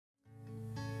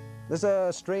There's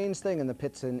a strange thing in the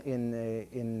pits in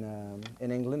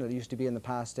England. It used to be in the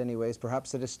past anyways,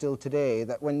 perhaps it is still today,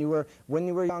 that when you were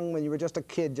young, when you were just a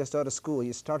kid, just out of school,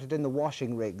 you started in the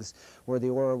washing rigs, where the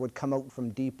ore would come out from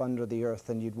deep under the earth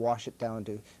and you'd wash it down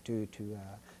to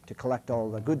collect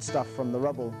all the good stuff from the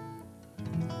rubble.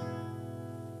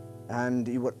 And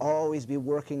you would always be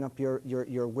working up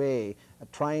your way,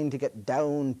 trying to get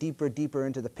down deeper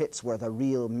into the pits where the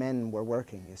real men were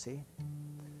working, you see.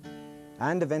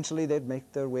 And eventually they'd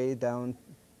make their way down,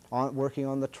 working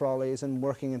on the trolleys and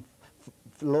working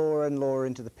lower and lower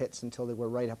into the pits until they were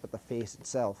right up at the face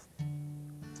itself.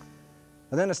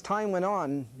 And then as time went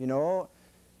on, you know,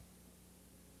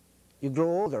 you grow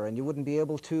older and you wouldn't be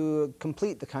able to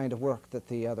complete the kind of work that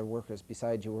the other workers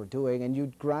beside you were doing, and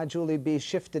you'd gradually be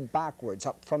shifted backwards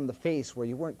up from the face where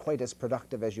you weren't quite as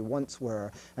productive as you once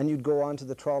were, and you'd go onto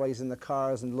the trolleys and the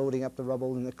cars and loading up the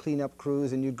rubble and the clean-up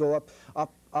crews, and you'd go up,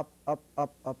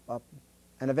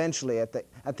 and eventually at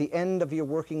the end of your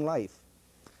working life,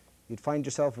 you'd find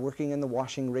yourself working in the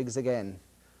washing rigs again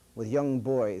with young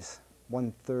boys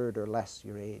 1/3 or less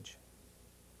your age.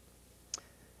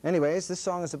 Anyways, this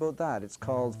song is about that. It's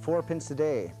called Fourpence a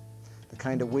Day, the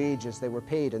kind of wages they were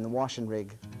paid in the washing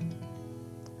rig.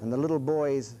 And the little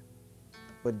boys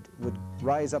would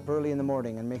rise up early in the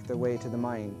morning and make their way to the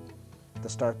mine to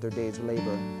start their day's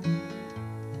labor.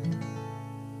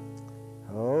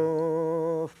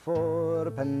 Oh,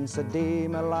 4pence a day,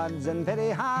 my lads, and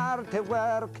very hard to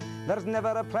work. There's never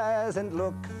a pleasant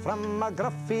look from a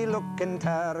gruffy-looking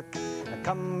Turk.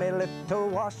 Come, me little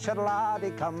washer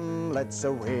laddie, come, let's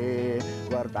away.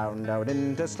 We're bound out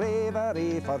into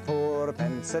slavery for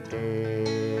 4pence a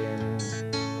day.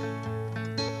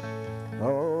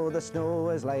 Oh, the snow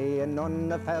is lying on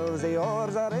the fells, the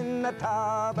oars are in the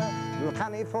tub. The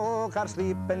canny folk are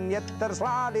sleeping, yet there's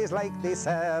laddies like they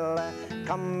sell.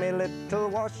 Come, me little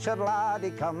washer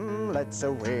laddie, come, let's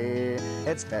away.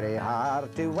 It's very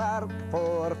hard to work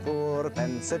for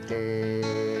 4pence a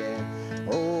day.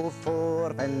 Oh,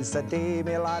 4pence a day,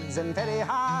 me lads, and very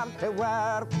hard to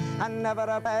work, and never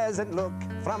a pleasant look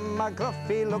from a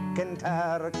gruffy-looking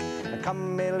Turk.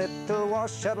 Come, me little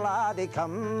washer laddie,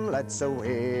 come, let's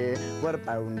away. We're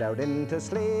bound out into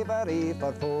slavery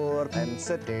for 4pence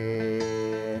a day.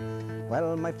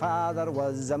 Well, my father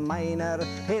was a miner,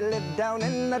 he lived down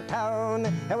in the town.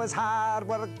 It was hard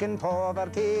work and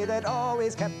poverty that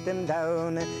always kept him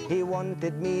down. He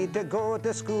wanted me to go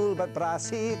to school, but brass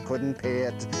he couldn't pay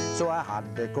it, so I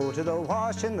had to go to the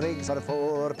washing rigs for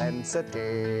 4pence a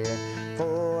day.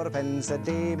 4pence a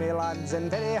day, me lads,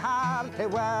 and very hard to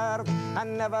work,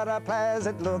 and never a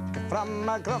pleasant look from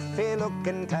a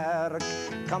gruffy-looking Turk.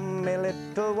 Come, me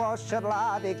little washer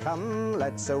laddie, come,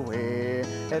 let's away.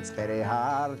 It's very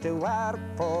hard to work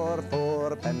for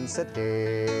 4pence a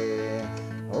day.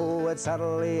 Oh, it's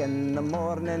early in the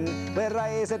morning, we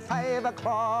rise at 5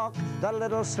 o'clock. The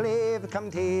little slave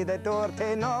come to the door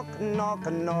to knock,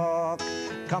 knock, knock.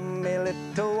 Come, me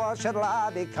little washer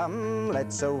laddie, come,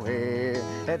 let's away.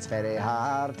 It's very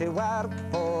hard to work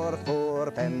for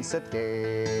 4pence a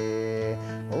day.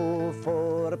 Oh,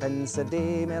 4pence a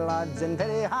day, me lads, and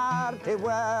very hard to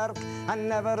work, and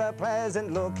never a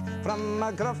pleasant look from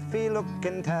a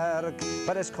gruffy-looking Turk.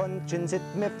 But his conscience it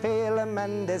may fail him,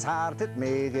 and his heart it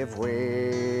may give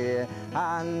way,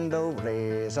 and they'll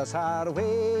raise us our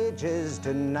wages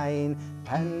to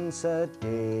 9pence a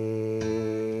day.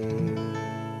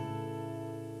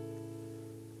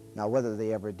 Now, whether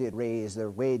they ever did raise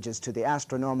their wages to the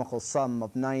astronomical sum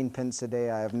of 9pence a day,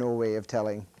 I have no way of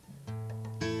telling.